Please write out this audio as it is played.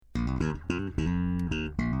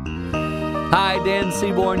Hi, Dan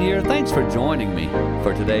Seaborn here. Thanks for joining me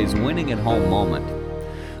for today's Winning at Home moment.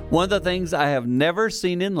 One of the things I have never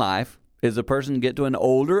seen in life is a person get to an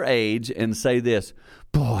older age and say this,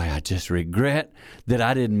 boy, I just regret that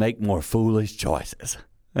I didn't make more foolish choices.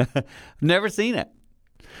 Never seen it.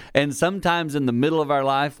 And sometimes in the middle of our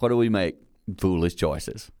life, what do we make? Foolish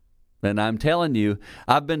choices. And I'm telling you,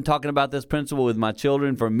 I've been talking about this principle with my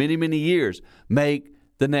children for many, many years. Make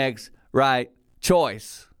the next right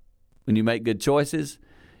choice. When you make good choices,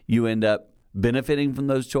 you end up benefiting from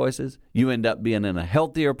those choices. You end up being in a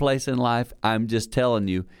healthier place in life. I'm just telling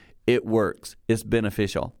you, it works. It's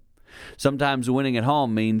beneficial. Sometimes winning at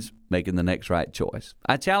home means making the next right choice.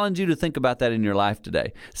 I challenge you to think about that in your life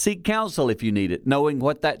today. Seek counsel if you need it, knowing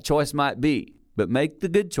what that choice might be. But make the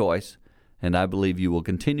good choice, and I believe you will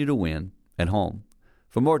continue to win at home.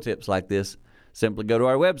 For more tips like this, simply go to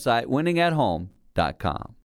our website, winningathome.com.